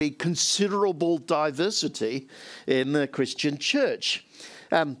considerable diversity in the Christian church.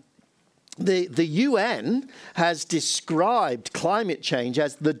 The UN has described climate change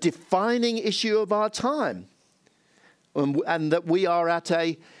as the defining issue of our time, and that we are at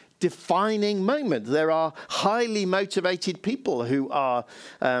a defining moment. There are highly motivated people who are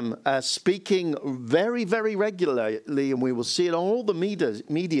speaking very, very regularly, and we will see it on all the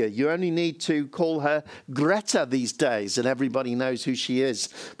media. You only need to call her Greta these days, and everybody knows who she is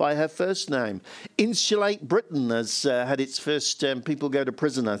by her first name. Insulate Britain has had its first people go to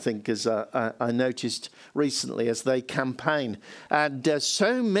prison, I think, as I noticed recently, as they campaign. And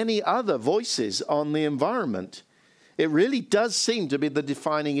so many other voices on the environment. It really does seem to be the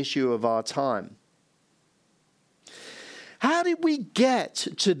defining issue of our time. How did we get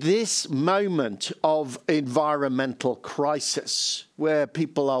to this moment of environmental crisis where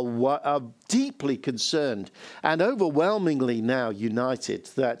people are deeply concerned and overwhelmingly now united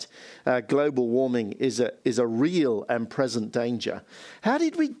that global warming is a real and present danger? How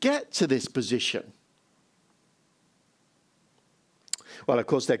did we get to this position? Well, of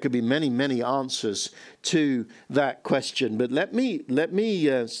course, there could be many, many answers to that question. But let me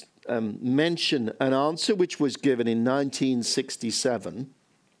mention an answer which was given in 1967,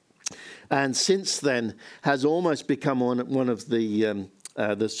 and since then has almost become one of the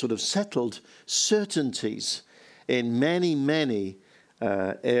sort of settled certainties in many, many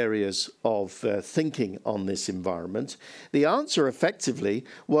areas of thinking on this environment. The answer, effectively,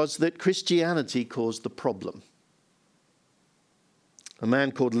 was that Christianity caused the problem. A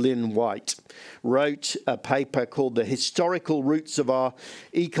man called Lynn White wrote a paper called The Historical Roots of Our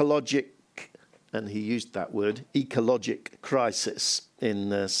Ecologic, and he used that word, ecologic crisis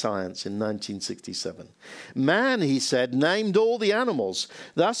in Science in 1967. Man, he said, named all the animals,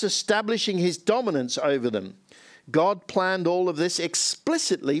 thus establishing his dominance over them. God planned all of this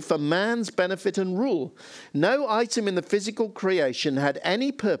explicitly for man's benefit and rule. No item in the physical creation had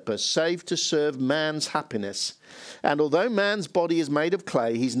any purpose save to serve man's happiness. And although man's body is made of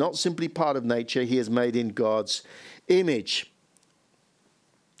clay, he's not simply part of nature, he is made in God's image.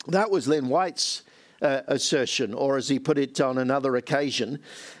 That was Lynn White's assertion, or as he put it on another occasion,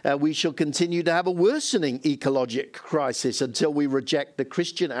 we shall continue to have a worsening ecologic crisis until we reject the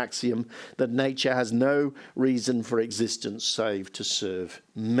Christian axiom that nature has no reason for existence save to serve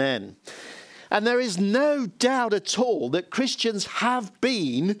men. And there is no doubt at all that Christians have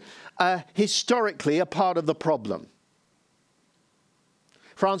been historically a part of the problem.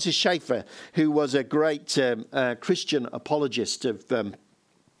 Francis Schaeffer, who was a great Christian apologist of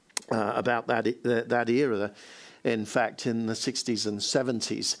about that era, in fact, in the 60s and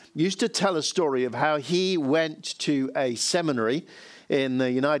 70s, used to tell a story of how he went to a seminary in the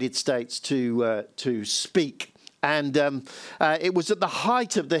United States to speak. And it was at the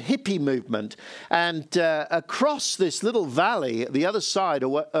height of the hippie movement. And across this little valley, the other side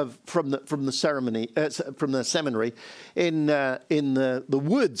from the seminary, in the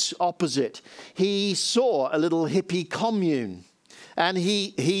woods opposite, he saw a little hippie commune. And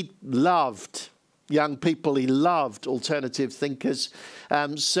he loved young people. He loved alternative thinkers.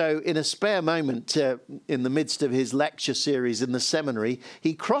 So in a spare moment, in the midst of his lecture series in the seminary,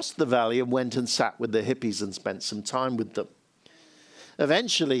 he crossed the valley and went and sat with the hippies and spent some time with them.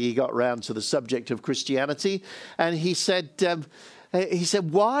 Eventually, he got round to the subject of Christianity, and he said,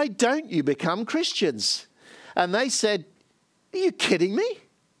 "Why don't you become Christians?" And they said, "Are you kidding me?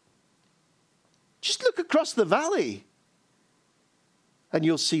 Just look across the valley, and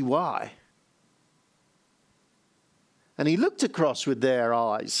you'll see why." And he looked across with their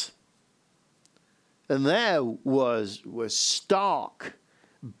eyes, and there were stark,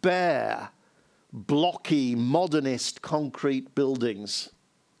 bare, blocky, modernist concrete buildings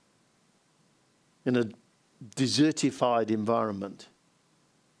in a desertified environment.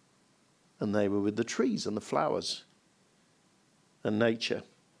 And they were with the trees and the flowers and nature.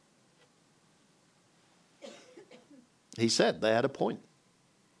 He said they had a point.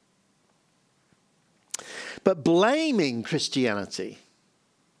 But blaming Christianity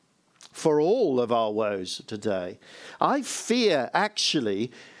for all of our woes today, I fear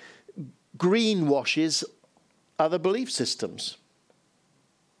actually greenwashes other belief systems.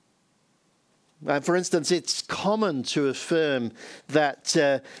 For instance, it's common to affirm that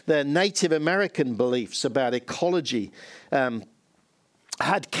the Native American beliefs about ecology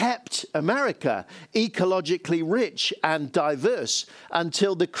had kept America ecologically rich and diverse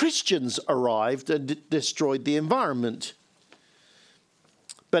until the Christians arrived and destroyed the environment.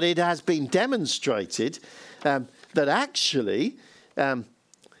 But it has been demonstrated that actually the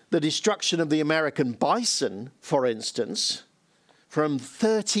destruction of the American bison, for instance, from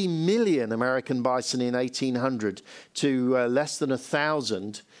 30 million American bison in 1800 to less than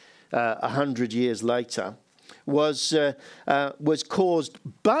 1,000 100 years later, was caused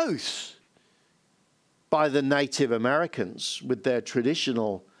both by the Native Americans with their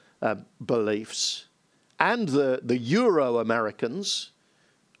traditional beliefs and the Euro-Americans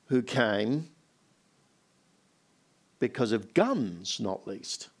who came because of guns, not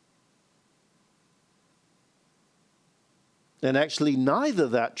least. And actually neither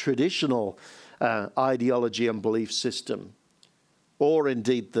that traditional ideology and belief system or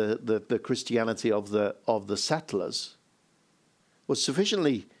indeed the Christianity of the settlers was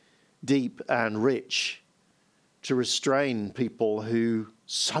sufficiently deep and rich to restrain people who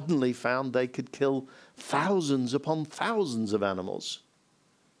suddenly found they could kill thousands upon thousands of animals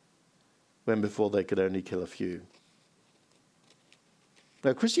when before they could only kill a few.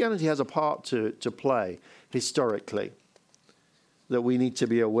 Now, Christianity has a part to play historically that we need to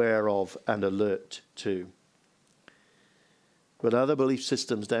be aware of and alert to. But other belief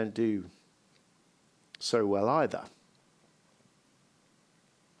systems don't do so well either.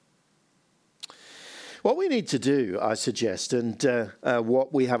 What we need to do, I suggest, and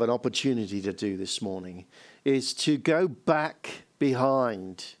what we have an opportunity to do this morning, is to go back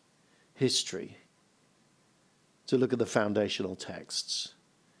behind history to look at the foundational texts,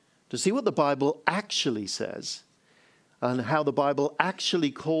 to see what the Bible actually says and how the Bible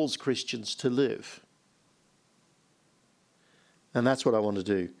actually calls Christians to live. And that's what I want to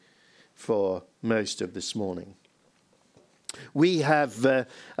do for most of this morning. We have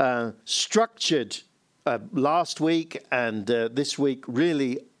structured last week and this week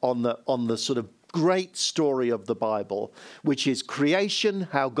really on the sort of great story of the Bible, which is creation,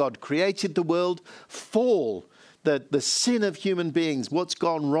 how God created the world, fall, the sin of human beings, what's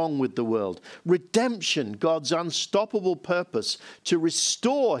gone wrong with the world, redemption, God's unstoppable purpose to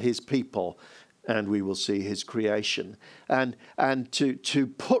restore his people, and we will see his creation, and to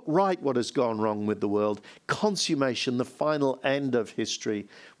put right what has gone wrong with the world, consummation, the final end of history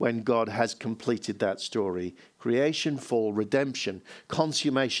when God has completed that story. Creation, fall, redemption,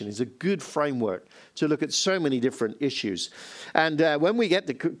 consummation is a good framework to look at so many different issues. And when we get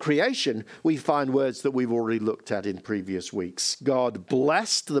to creation, we find words that we've already looked at in previous weeks. God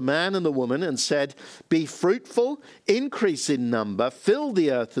blessed the man and the woman and said, "Be fruitful, increase in number, fill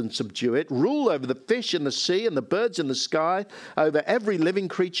the earth and subdue it, rule over the fish in the sea and the birds in the sky, over every living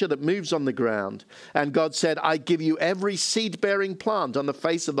creature that moves on the ground." And God said, "I give you every seed-bearing plant on the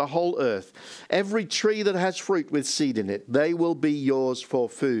face of the whole earth, every tree that has fruit with seed in it. They will be yours for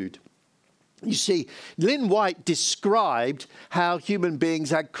food." You see, Lynn White described how human beings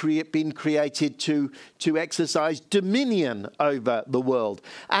had been created to exercise dominion over the world.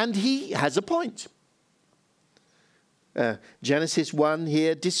 And he has a point. Genesis 1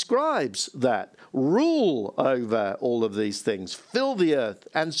 here describes that. Rule over all of these things. Fill the earth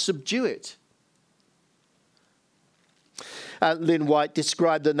and subdue it. Lynn White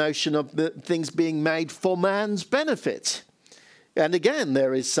described the notion of the things being made for man's benefit. And again,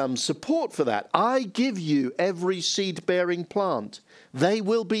 there is some support for that. I give you every seed-bearing plant. They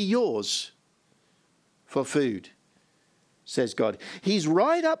will be yours for food, says God. He's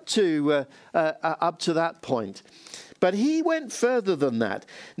right up to that point. But he went further than that.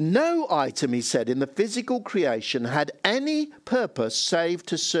 No item, he said, in the physical creation had any purpose save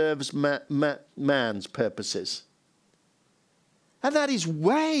to serve man's purposes. And that is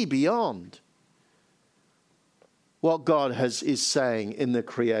way beyond what God is saying in the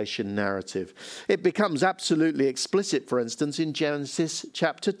creation narrative. It becomes absolutely explicit, for instance, in Genesis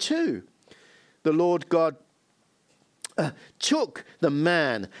chapter 2. The Lord God took the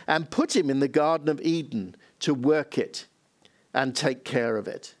man and put him in the Garden of Eden to work it and take care of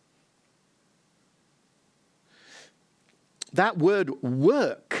it. That word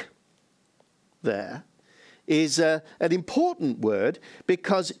work there is an important word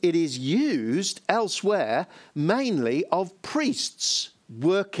because it is used elsewhere mainly of priests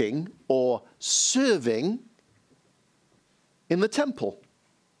working or serving in the temple.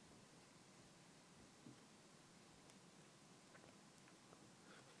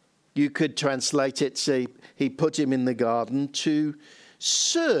 You could translate it, say, he put him in the garden to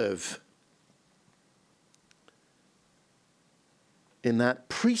serve in that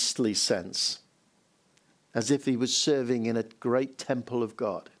priestly sense, as if he was serving in a great temple of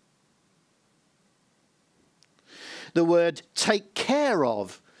God. The word take care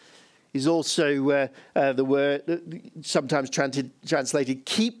of is also the word sometimes translated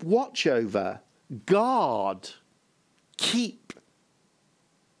keep watch over, guard, keep.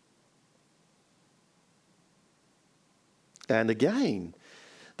 And again,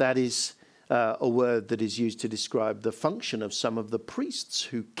 that is a word that is used to describe the function of some of the priests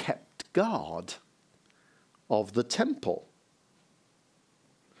who kept guard of the temple.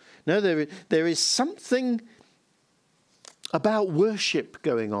 No, there is something about worship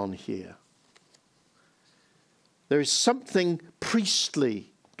going on here. There is something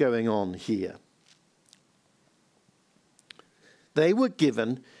priestly going on here. They were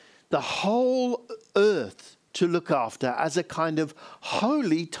given the whole earth to look after as a kind of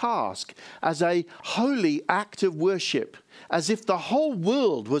holy task, as a holy act of worship, as if the whole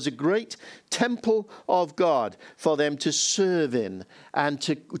world was a great temple of God for them to serve in and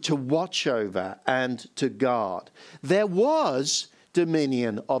to watch over and to guard. There was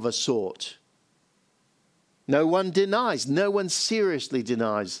dominion of a sort. No one denies, no one seriously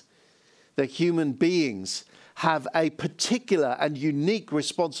denies that human beings have a particular and unique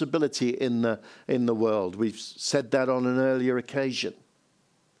responsibility in the world. We've said that on an earlier occasion.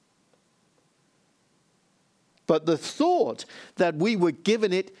 But the thought that we were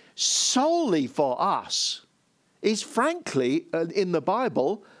given it solely for us is frankly, in the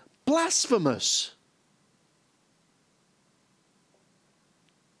Bible, blasphemous.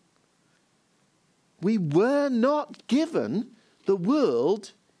 We were not given the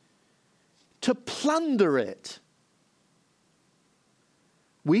world to plunder it.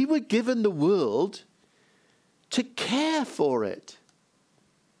 We were given the world to care for it,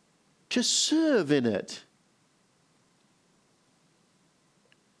 to serve in it.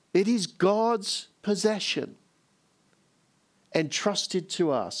 It is God's possession, entrusted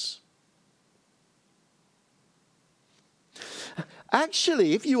to us.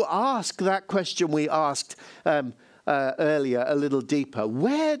 Actually, if you ask that question we asked earlier a little deeper,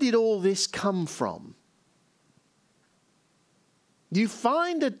 where did all this come from? You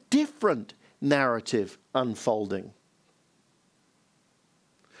find a different narrative unfolding.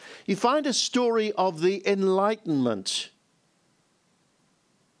 You find a story of the Enlightenment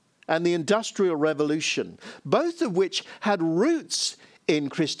and the Industrial Revolution, both of which had roots in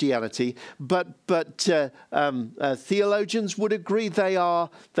Christianity, but theologians would agree they are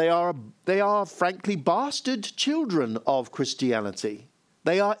frankly bastard children of Christianity.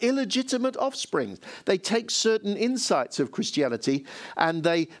 They are illegitimate offspring. They take certain insights of Christianity and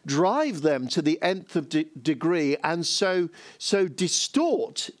they drive them to the nth of degree, and so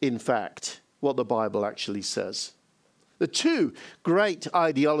distort, in fact, what the Bible actually says. The two great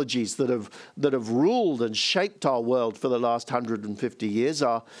ideologies that have ruled and shaped our world for the last 150 years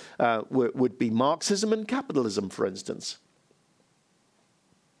would be Marxism and capitalism, for instance.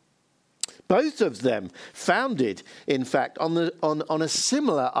 Both of them founded, in fact, on a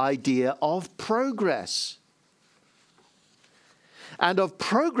similar idea of progress. And of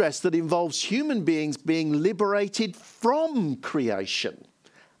progress that involves human beings being liberated from creation,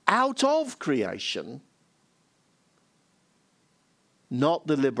 out of creation, not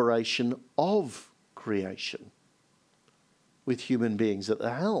the liberation of creation, with human beings at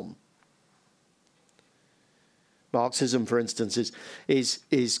the helm. Marxism, for instance,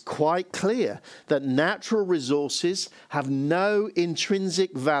 is quite clear that natural resources have no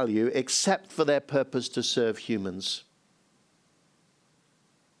intrinsic value except for their purpose to serve humans.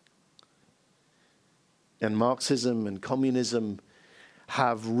 And Marxism and communism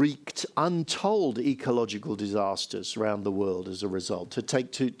have wreaked untold ecological disasters around the world as a result. To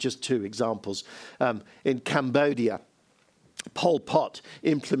take just two examples, in Cambodia, Pol Pot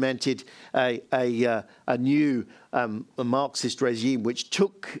implemented a new Marxist regime which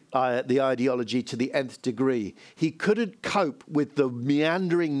took the ideology to the nth degree. He couldn't cope with the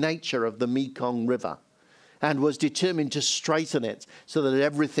meandering nature of the Mekong River and was determined to straighten it so that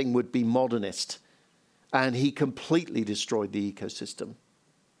everything would be modernist. And he completely destroyed the ecosystem.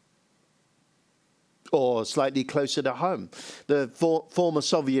 Or slightly closer to home, the former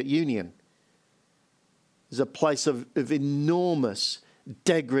Soviet Union is a place of enormous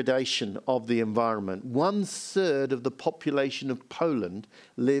degradation of the environment. 1/3 of the population of Poland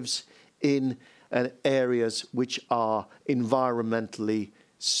lives in areas which are environmentally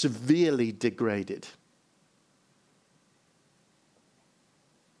severely degraded.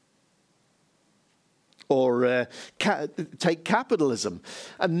 Or take capitalism,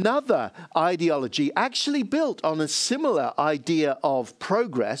 another ideology actually built on a similar idea of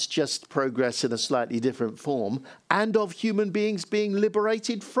progress, just progress in a slightly different form, and of human beings being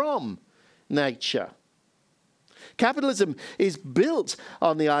liberated from nature. Capitalism is built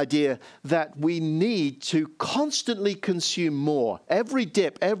on the idea that we need to constantly consume more. Every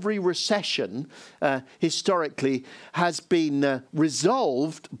dip, every recession, historically, has been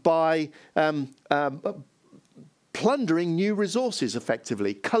resolved by plundering new resources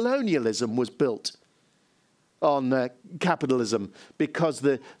effectively. Colonialism was built on capitalism because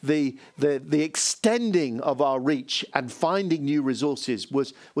the extending of our reach and finding new resources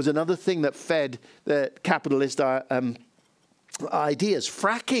was another thing that fed the capitalist ideas.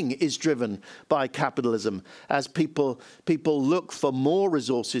 Fracking is driven by capitalism as people look for more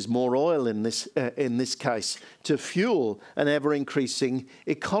resources, more oil in this case, to fuel an ever-increasing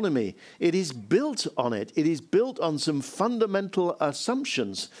economy. It is built on it. It is built on some fundamental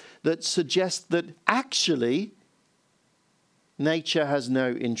assumptions that suggest that actually nature has no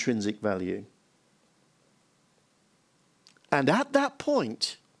intrinsic value. And at that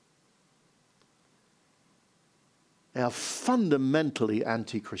point, they are fundamentally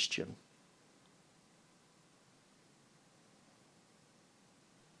anti-Christian.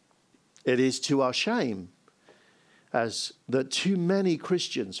 It is to our shame as that too many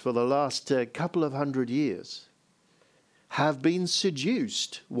Christians for the last couple of hundred years have been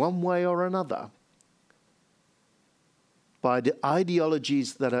seduced one way or another by the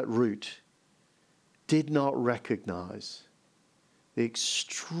ideologies that at root did not recognize the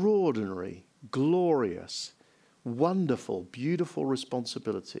extraordinary, glorious, wonderful, beautiful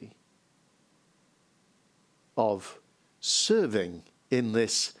responsibility of serving in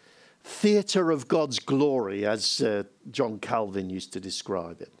this theatre of God's glory, as John Calvin used to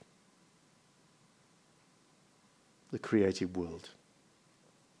describe it. The created world.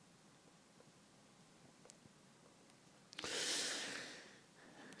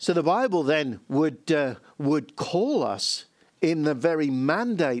 So the Bible then would call us in the very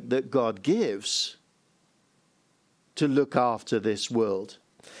mandate that God gives to look after this world.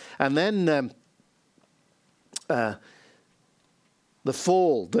 And then the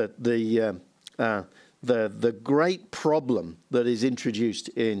fall, the great problem that is introduced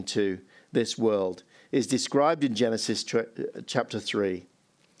into this world is described in Genesis chapter 3.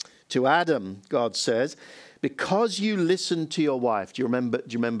 To Adam, God says, because you listened to your wife. Do you remember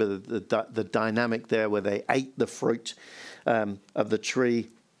the dynamic there where they ate the fruit of the tree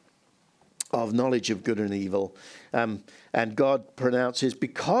of knowledge of good and evil? And God pronounces,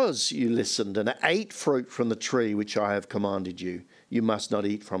 because you listened and ate fruit from the tree which I have commanded you, you must not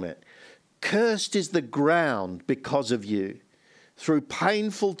eat from it. Cursed is the ground because of you. Through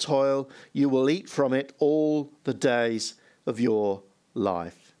painful toil you will eat from it all the days of your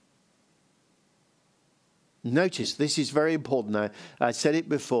life. Notice, this is very important. I said it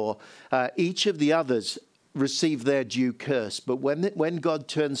before. Each of the others receive their due curse. But when God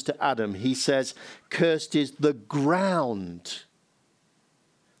turns to Adam, he says, cursed is the ground,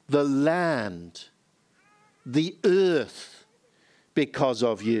 the land, the earth, because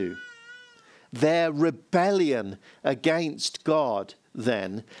of you. Their rebellion against God,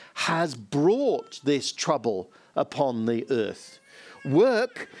 then, has brought this trouble upon the earth.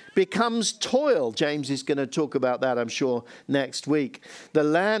 Work becomes toil. James is going to talk about that, I'm sure, next week. The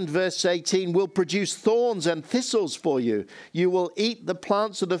land, verse 18, will produce thorns and thistles for you. You will eat the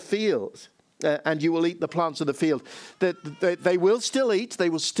plants of the field. And you will eat the plants of the field. They will still eat. They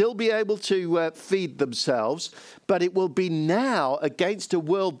will still be able to feed themselves. But it will be now against a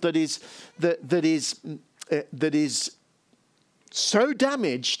world that is so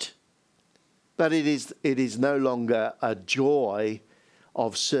damaged that it is no longer a joy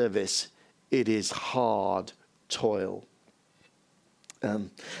of service. It is hard toil. And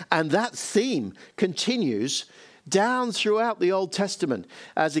that theme continues down throughout the Old Testament,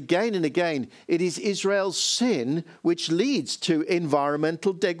 as again and again it is Israel's sin which leads to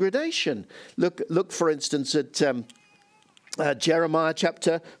environmental degradation. Look for instance at Jeremiah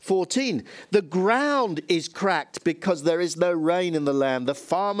chapter 14. The ground is cracked because there is no rain in the land. The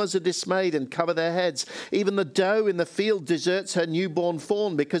farmers are dismayed and cover their heads. Even the doe in the field deserts her newborn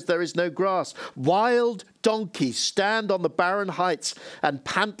fawn because there is no grass. Wild donkeys stand on the barren heights and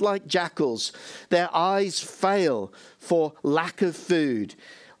pant like jackals. Their eyes fail for lack of food.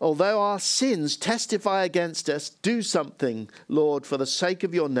 Although our sins testify against us, do something, Lord, for the sake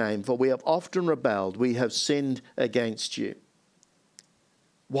of your name, for we have often rebelled. We have sinned against you.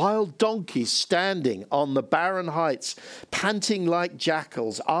 Wild donkeys standing on the barren heights, panting like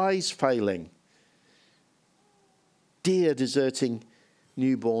jackals, eyes failing. Deer deserting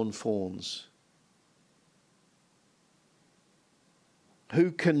newborn fawns.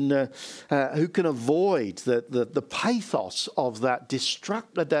 Who can avoid the pathos of that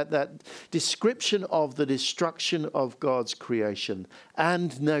description of the destruction of God's creation?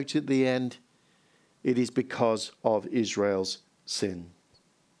 And note at the end, it is because of Israel's sin.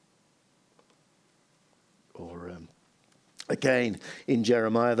 Or Again, in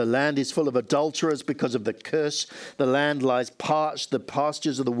Jeremiah, the land is full of adulterers because of the curse. The land lies parched. The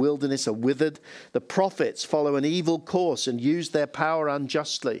pastures of the wilderness are withered. The prophets follow an evil course and use their power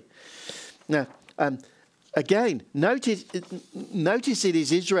unjustly. Now, again, notice it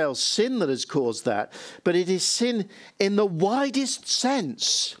is Israel's sin that has caused that, but it is sin in the widest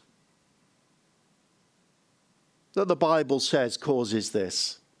sense that the Bible says causes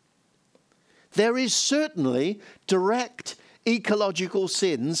this. There is certainly direct ecological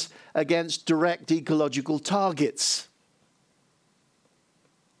sins against direct ecological targets.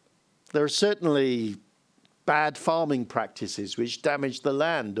 There are certainly bad farming practices which damage the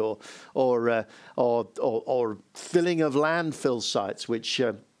land, or filling of landfill sites which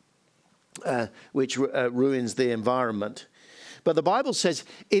ruins the environment. But the Bible says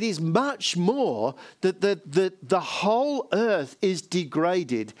it is much more that the whole earth is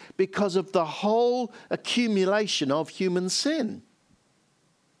degraded because of the whole accumulation of human sin.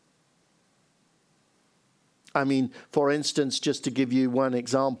 I mean, for instance, just to give you one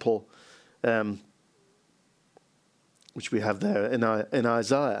example, which we have there in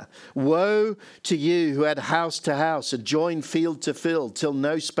Isaiah. Woe to you who add house to house and join field to field till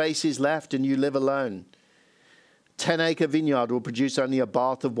no space is left and you live alone. 10-acre vineyard will produce only a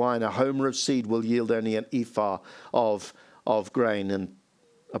bath of wine. A homer of seed will yield only an ephah of grain. And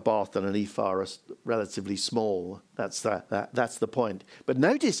a bath and an ephah are relatively small. That's the point. But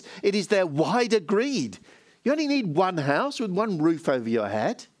notice, it is their wider greed. You only need one house with one roof over your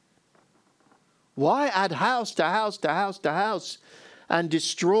head. Why add house to house to house to house and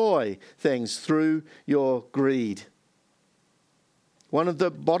destroy things through your greed? One of the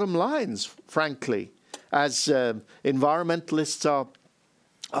bottom lines, frankly, as environmentalists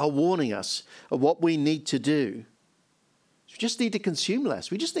are warning us of what we need to do. We just need to consume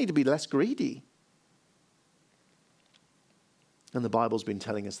less. We just need to be less greedy. And the Bible's been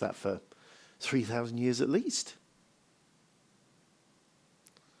telling us that for 3,000 years at least.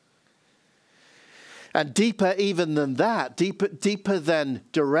 And deeper even than that, deeper than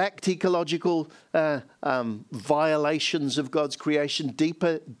direct ecological violations of God's creation,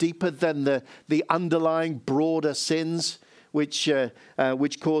 deeper than the underlying broader sins which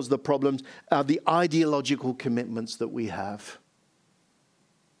cause the problems, are the ideological commitments that we have.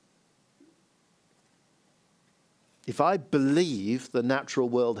 If I believe the natural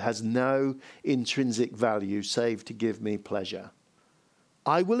world has no intrinsic value save to give me pleasure,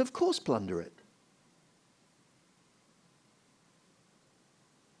 I will of course plunder it.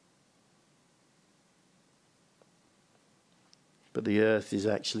 But the earth is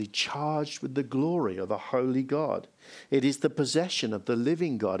actually charged with the glory of a holy God. It is the possession of the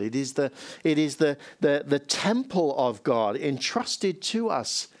living God. It is the temple of God entrusted to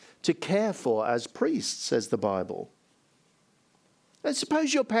us to care for as priests, says the Bible. And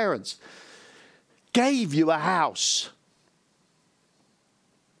suppose your parents gave you a house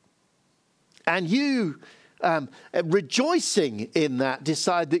and you, rejoicing in that,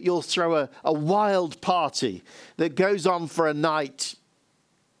 decide that you'll throw a wild party that goes on for a night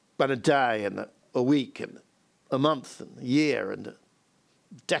and a day and a week and a month and a year and a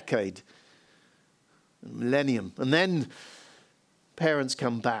decade, a millennium. And then parents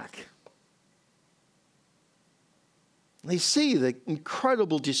come back. They see the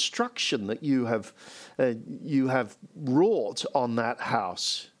incredible destruction that you have wrought on that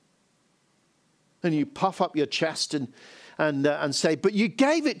house. And you puff up your chest and say, but you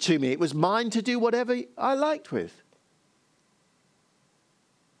gave it to me. It was mine to do whatever I liked with.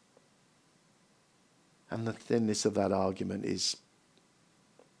 And the thinness of that argument is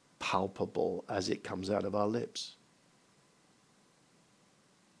palpable as it comes out of our lips.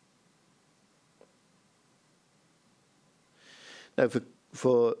 Now,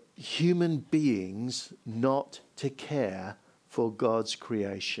 for human beings not to care for God's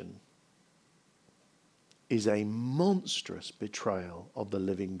creation is a monstrous betrayal of the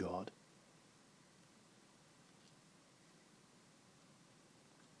living God.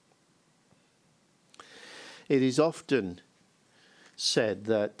 It is often said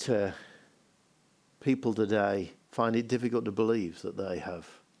that people today find it difficult to believe that they have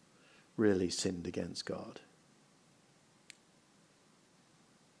really sinned against God.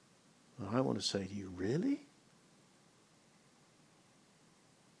 I want to say to you, really?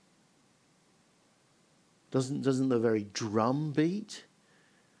 Doesn't the very drumbeat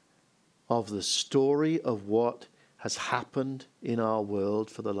of the story of what has happened in our world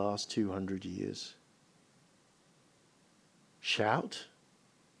for the last 200 years shout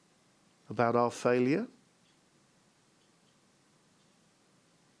about our failure?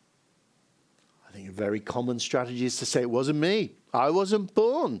 I think a very common strategy is to say, it wasn't me. I wasn't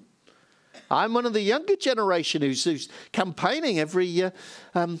born. I'm one of the younger generation who's campaigning every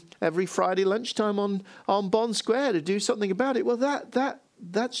Friday lunchtime on Bond Square to do something about it. Well,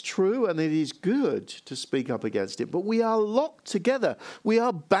 that's true, and it is good to speak up against it. But we are locked together. We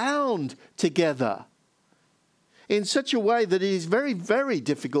are bound together in such a way that it is very, very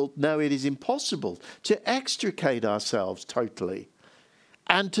difficult, no, it is impossible, to extricate ourselves totally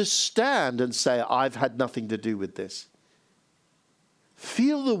and to stand and say, I've had nothing to do with this.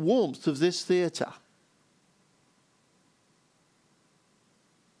 Feel the warmth of this theatre.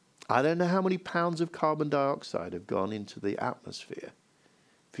 I don't know how many pounds of carbon dioxide have gone into the atmosphere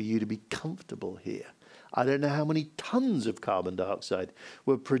for you to be comfortable here. I don't know how many tons of carbon dioxide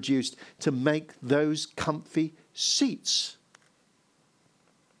were produced to make those comfy seats.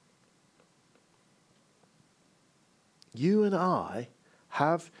 You and I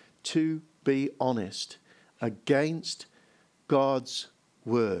have to be honest against God's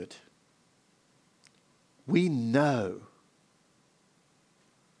word. We know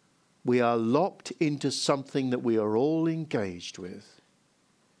we are locked into something that we are all engaged with,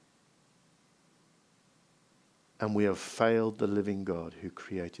 and we have failed the living God who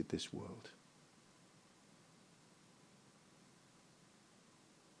created this world.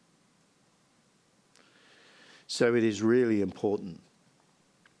 So it is really important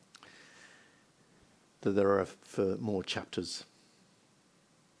that there are more chapters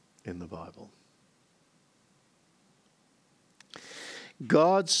in the Bible.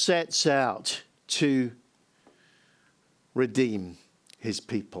 God sets out to redeem his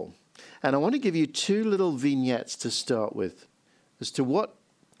people. And I want to give you two little vignettes to start with as to what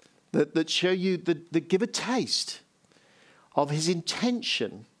that show you, that give a taste of his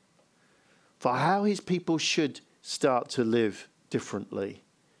intention for how his people should start to live differently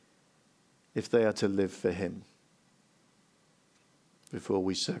if they are to live for him. Before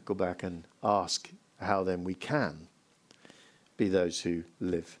we circle back and ask how then we can be those who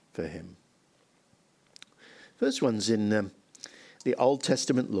live for him. First one's in the Old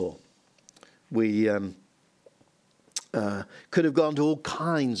Testament law. We could have gone to all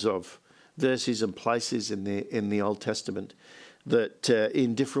kinds of verses and places in the Old Testament that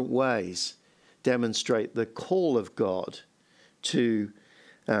in different ways demonstrate the call of God to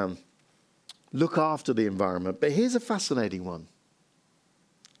look after the environment. But here's a fascinating one.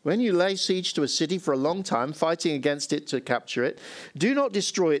 When you lay siege to a city for a long time, fighting against it to capture it, do not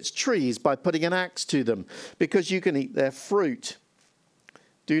destroy its trees by putting an axe to them, because you can eat their fruit.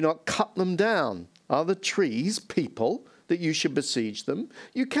 Do not cut them down. Are the trees people that you should besiege them?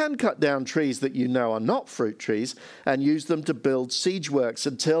 You can cut down trees that you know are not fruit trees and use them to build siege works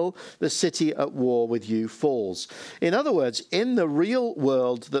until the city at war with you falls. In other words, in the real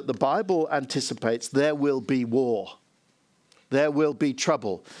world that the Bible anticipates, there will be war. There will be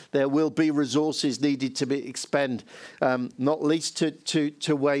trouble. There will be resources needed to be expend, not least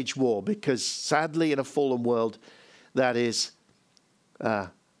to wage war, because sadly in a fallen world that is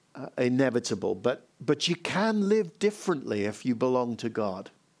inevitable. But you can live differently if you belong to God.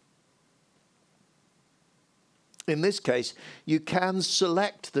 In this case, you can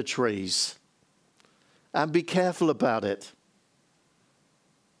select the trees and be careful about it,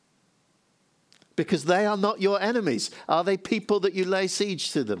 because they are not your enemies. Are they people that you lay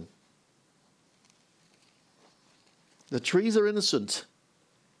siege to them? The trees are innocent.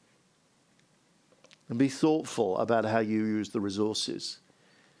 And be thoughtful about how you use the resources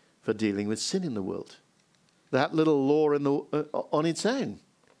for dealing with sin in the world. That little law on its own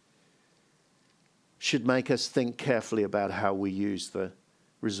should make us think carefully about how we use the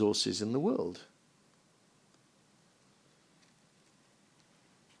resources in the world.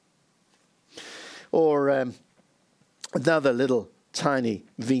 Or another little tiny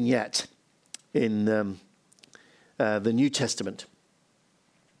vignette in the New Testament.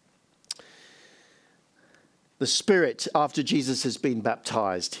 The Spirit, after Jesus has been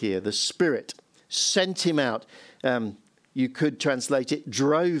baptized here, the Spirit sent him out. You could translate it,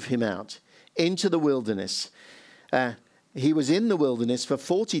 drove him out into the wilderness. He was in the wilderness for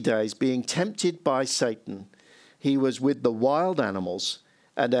 40 days being tempted by Satan. He was with the wild animals,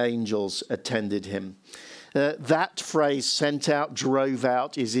 and angels attended him. That phrase, sent out, drove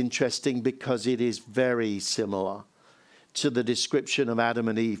out, is interesting because it is very similar to the description of Adam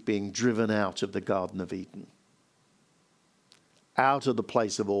and Eve being driven out of the Garden of Eden. Out of the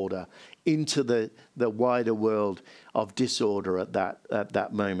place of order, into the wider world of disorder at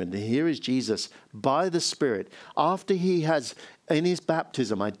that moment. And here is Jesus by the Spirit, after he has, in his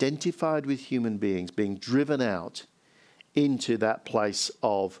baptism, identified with human beings, being driven out into that place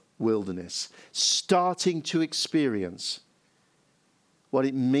of wilderness, starting to experience what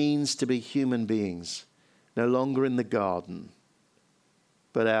it means to be human beings, no longer in the garden,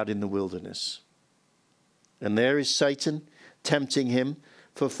 but out in the wilderness. And there is Satan tempting him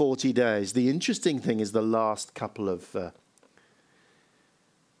for 40 days. The interesting thing is the last couple of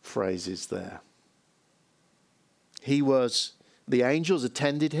phrases there. The angels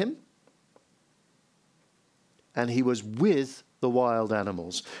attended him, and he was with the wild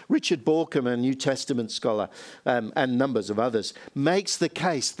animals. Richard Borkham, a New Testament scholar, and numbers of others, makes the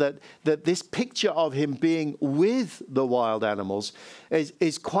case that this picture of him being with the wild animals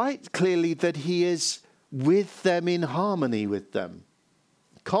is quite clearly that he is with them, in harmony with them.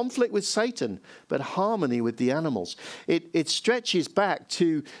 Conflict with Satan, but harmony with the animals. It stretches back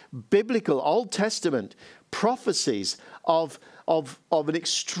to biblical Old Testament prophecies of an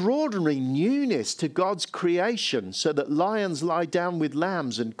extraordinary newness to God's creation, so that lions lie down with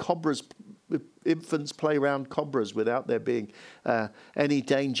lambs and infants play around cobras without there being any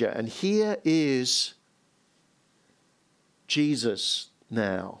danger. And here is Jesus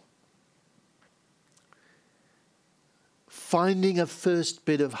now, finding a first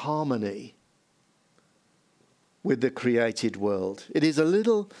bit of harmony with the created world. It is a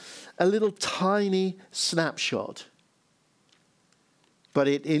little tiny snapshot, but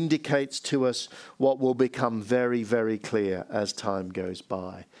it indicates to us what will become very, very clear as time goes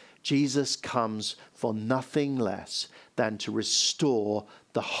by. Jesus comes for nothing less than to restore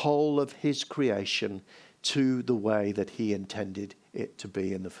the whole of his creation to the way that he intended it to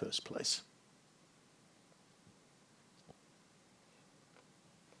be in the first place.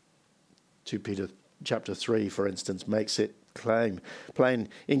 Peter chapter 3, for instance, makes it plain.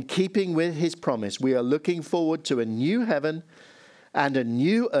 In keeping with his promise, we are looking forward to a new heaven and a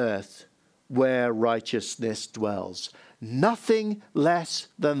new earth where righteousness dwells. Nothing less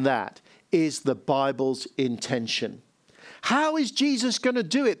than that is the Bible's intention. How is Jesus going to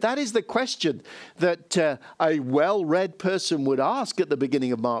do it? That is the question that a well-read person would ask at the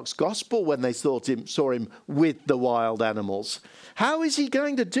beginning of Mark's Gospel when they saw him with the wild animals. How is he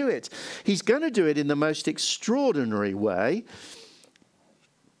going to do it? He's going to do it in the most extraordinary way.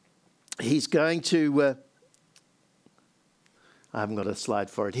 He's going to... I haven't got a slide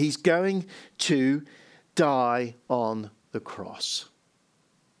for it. He's going to die on the cross.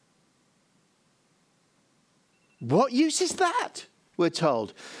 What use is that, we're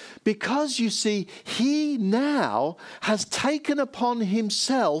told? Because, you see, he now has taken upon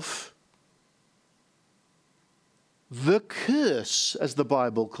himself the curse, as the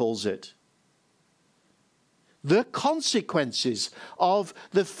Bible calls it. The consequences of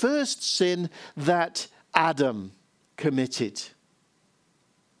the first sin that Adam committed,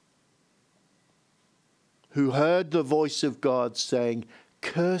 who heard the voice of God saying,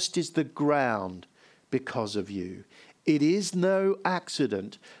 "Cursed is the ground because of you." It is no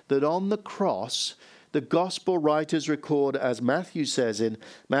accident that on the cross, the gospel writers record, as Matthew says in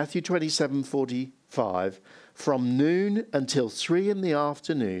Matthew 27:45, from noon until 3 in the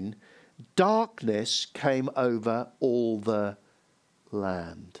afternoon, darkness came over all the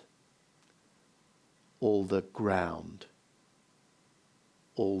land, all the ground,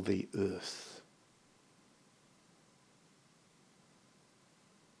 all the earth.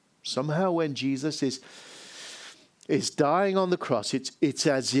 Somehow when Jesus is dying on the cross, it's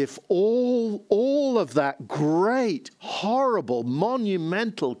as if all of that great, horrible,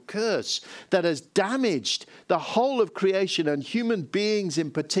 monumental curse that has damaged the whole of creation and human beings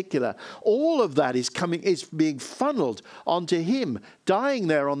in particular, all of that is being funneled onto him, dying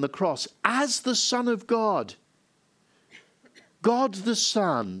there on the cross as the Son of God. God the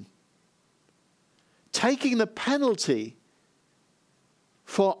Son, taking the penalty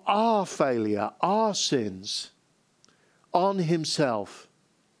for our failure, our sins, on himself.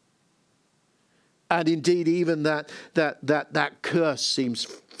 And indeed, even that curse seems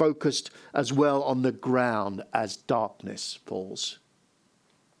focused as well on the ground as darkness falls.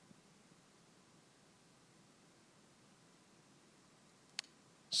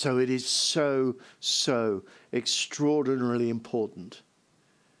 So it is so extraordinarily important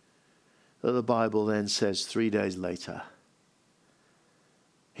that the Bible then says 3 days later,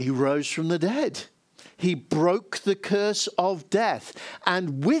 he rose from the dead. He broke the curse of death,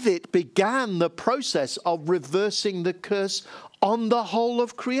 and with it began the process of reversing the curse on the whole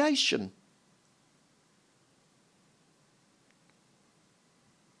of creation.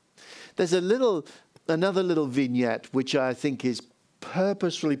 There's another little vignette which I think is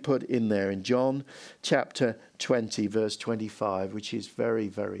purposefully put in there in John chapter 20, verse 25, which is very,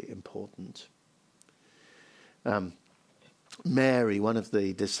 very important. Mary, one of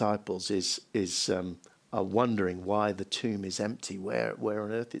the disciples, is wondering why the tomb is empty, where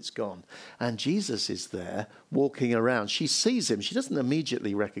on earth it's gone. And Jesus is there walking around. She sees him. She doesn't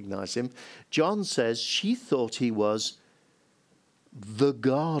immediately recognize him. John says she thought he was the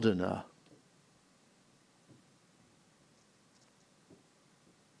gardener.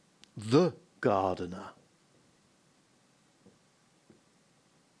 The gardener.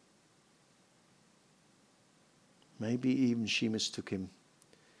 Maybe even she mistook him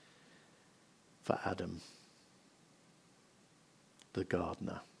for Adam, the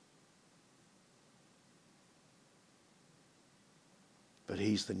gardener. But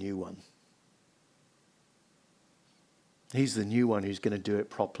he's the new one. He's the new one who's going to do it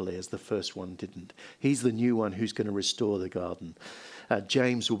properly as the first one didn't. He's the new one who's going to restore the garden.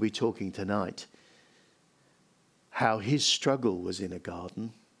 James will be talking tonight how his struggle was in a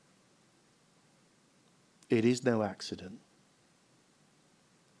garden. It is no accident.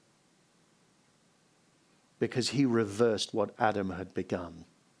 Because he reversed what Adam had begun.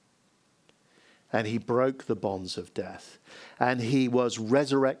 And he broke the bonds of death. And he was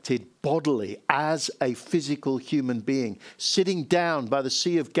resurrected bodily as a physical human being, sitting down by the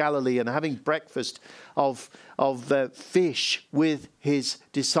Sea of Galilee and having breakfast of fish with his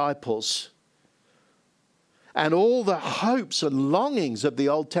disciples. And all the hopes and longings of the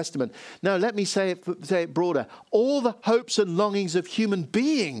Old Testament. No, let me say it broader. All the hopes and longings of human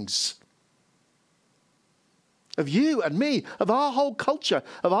beings. Of you and me, of our whole culture,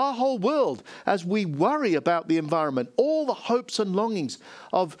 of our whole world, as we worry about the environment, all the hopes and longings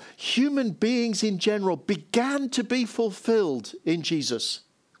of human beings in general began to be fulfilled in Jesus.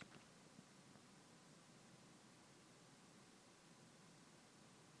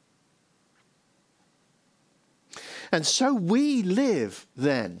 And so we live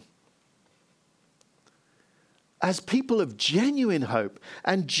then as people of genuine hope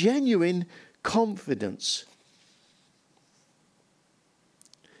and genuine confidence.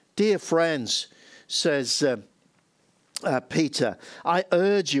 Dear friends, says Peter, I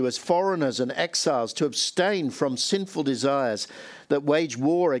urge you as foreigners and exiles to abstain from sinful desires that wage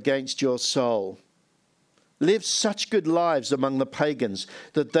war against your soul. Live such good lives among the pagans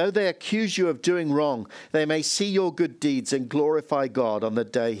that though they accuse you of doing wrong, they may see your good deeds and glorify God on the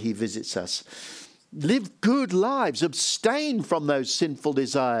day he visits us. Live good lives. Abstain from those sinful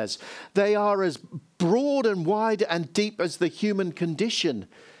desires. They are as broad and wide and deep as the human condition.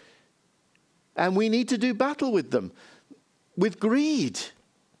 And we need to do battle with them, with greed,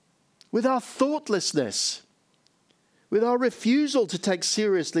 with our thoughtlessness, with our refusal to take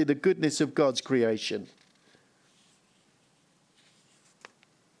seriously the goodness of God's creation.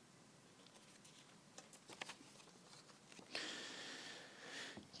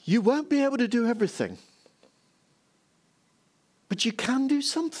 You won't be able to do everything, but you can do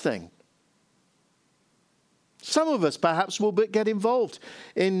something. Some of us perhaps will get involved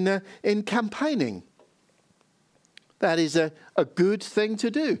in campaigning. That is a good thing to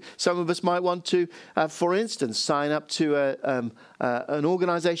do. Some of us might want to, for instance, sign up to an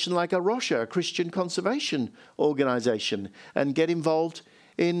organization like a Rocha, a Christian conservation organization, and get involved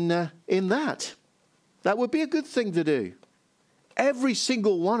in that. That would be a good thing to do. Every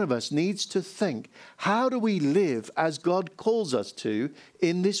single one of us needs to think, how do we live as God calls us to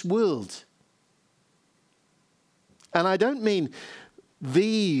in this world? And I don't mean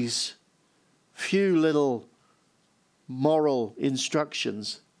these few little moral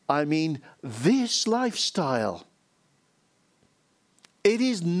instructions. I mean this lifestyle. It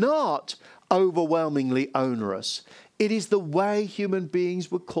is not overwhelmingly onerous. It is the way human beings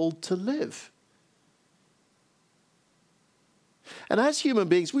were called to live. And as human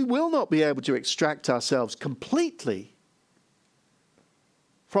beings, we will not be able to extract ourselves completely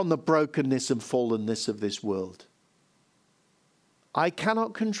from the brokenness and fallenness of this world. I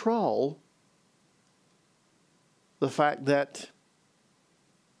cannot control the fact that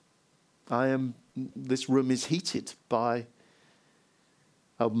this room is heated by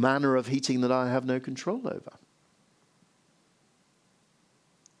a manner of heating that I have no control over.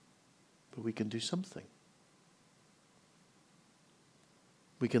 But we can do something.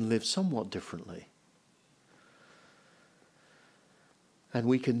 We can live somewhat differently. And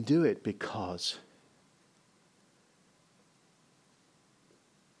we can do it because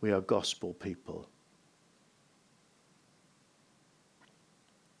we are gospel people.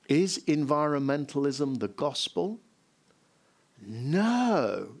 Is environmentalism the gospel?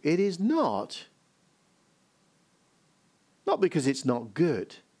 No, it is not. Not because it's not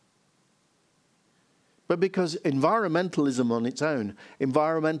good, but because environmentalism on its own,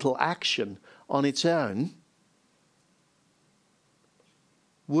 environmental action on its own,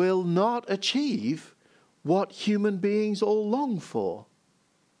 will not achieve what human beings all long for?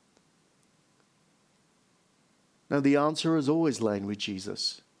 Now, the answer has always lain with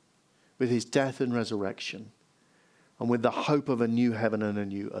Jesus, with his death and resurrection, and with the hope of a new heaven and a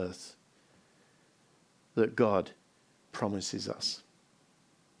new earth that God promises us.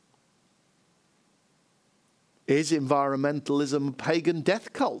 Is environmentalism a pagan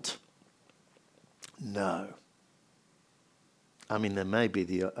death cult? No. I mean, there may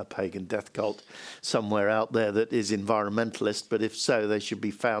be a pagan death cult somewhere out there that is environmentalist, but if so, they should be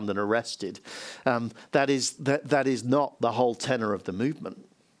found and arrested. That is not the whole tenor of the movement.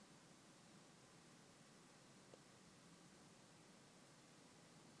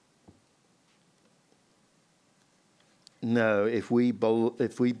 No, if we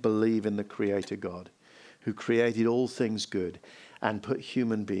believe in the Creator God, who created all things good and put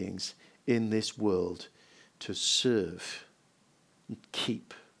human beings in this world to serve and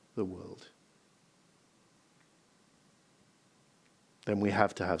keep the world, then we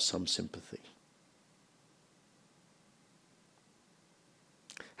have to have some sympathy.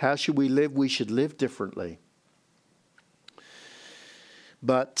 How should we live? We should live differently.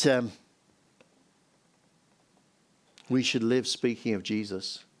 But we should live speaking of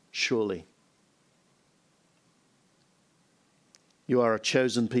Jesus, surely. You are a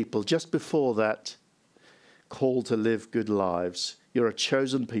chosen people. Just before that call to live good lives, you're a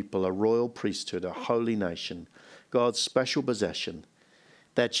chosen people, a royal priesthood, a holy nation, God's special possession,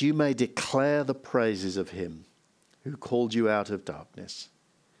 that you may declare the praises of him who called you out of darkness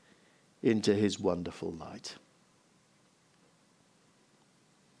into his wonderful light.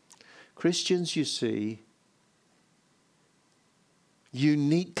 Christians, you see,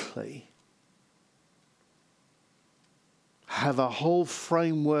 uniquely have a whole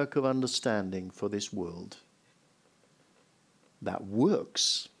framework of understanding for this world that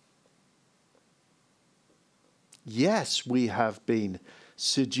works. Yes, we have been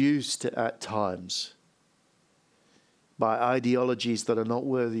seduced at times by ideologies that are not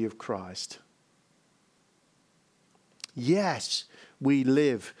worthy of Christ. Yes, we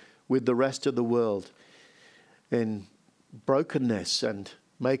live with the rest of the world in brokenness and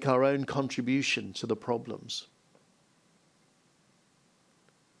make our own contribution to the problems.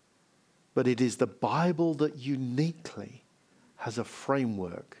 But it is the Bible that uniquely has a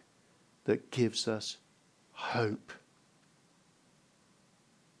framework that gives us hope.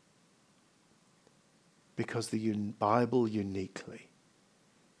 Because the Bible uniquely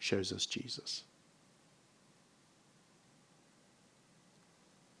shows us Jesus.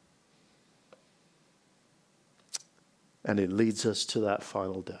 And it leads us to that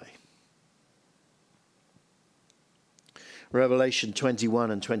final day. Revelation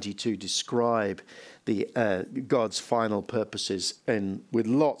 21 and 22 describe God's final purposes with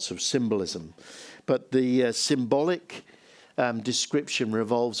lots of symbolism. But the symbolic description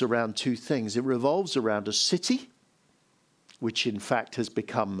revolves around two things. It revolves around a city, which in fact has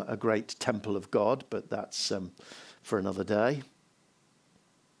become a great temple of God, but that's for another day.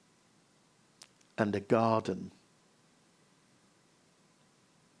 And a garden,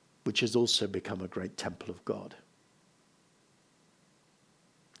 which has also become a great temple of God.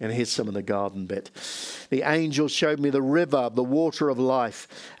 And here's some of the garden bit. The angel showed me the river, the water of life,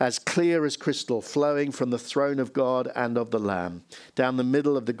 as clear as crystal, flowing from the throne of God and of the Lamb, down the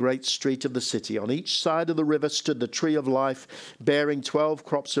middle of the great street of the city. On each side of the river stood the tree of life, bearing 12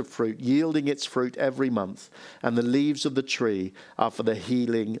 crops of fruit, yielding its fruit every month. And the leaves of the tree are for the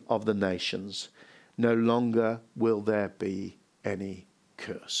healing of the nations. No longer will there be any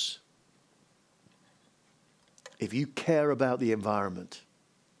curse. If you care about the environment,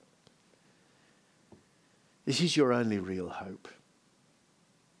 this is your only real hope.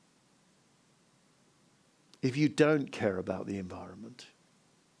 If you don't care about the environment,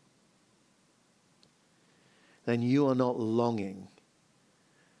 then you are not longing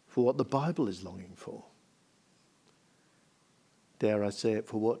for what the Bible is longing for. Dare I say it,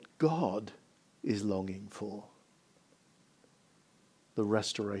 for what God is longing for. The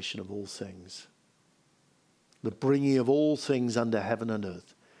restoration of all things. The bringing of all things under heaven and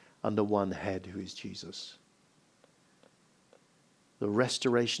earth under one head, who is Jesus. The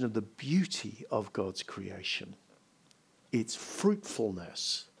restoration of the beauty of God's creation, its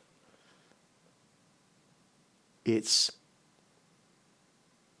fruitfulness, its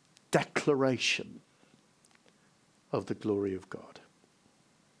declaration of the glory of God.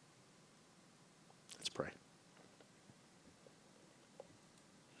 Let's pray.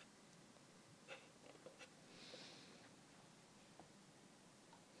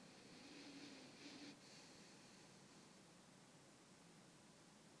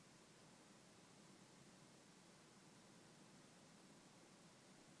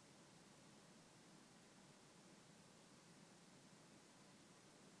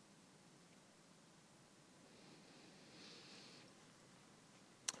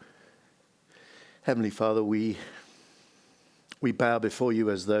 Heavenly Father, we bow before you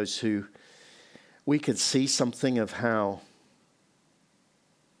as those who we could see something of how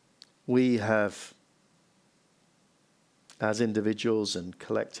we have, as individuals and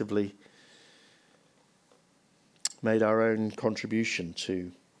collectively, made our own contribution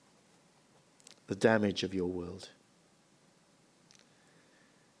to the damage of your world.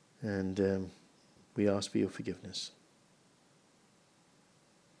 And we ask for your forgiveness.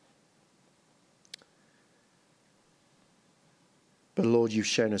 But Lord, you've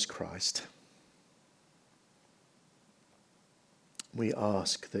shown us Christ. We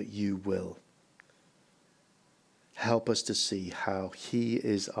ask that you will help us to see how he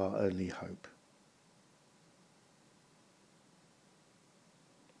is our only hope.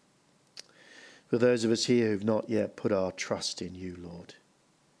 For those of us here who've not yet put our trust in you, Lord,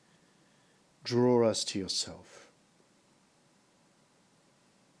 draw us to yourself.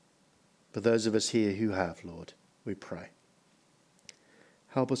 For those of us here who have, Lord, we pray,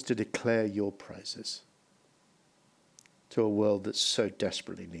 help us to declare your praises to a world that so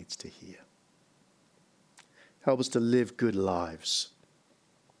desperately needs to hear. Help us to live good lives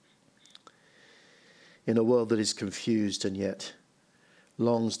in a world that is confused and yet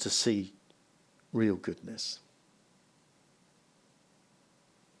longs to see real goodness.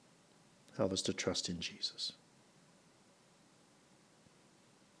 Help us to trust in Jesus.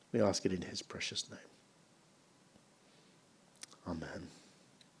 We ask it in his precious name. Amen.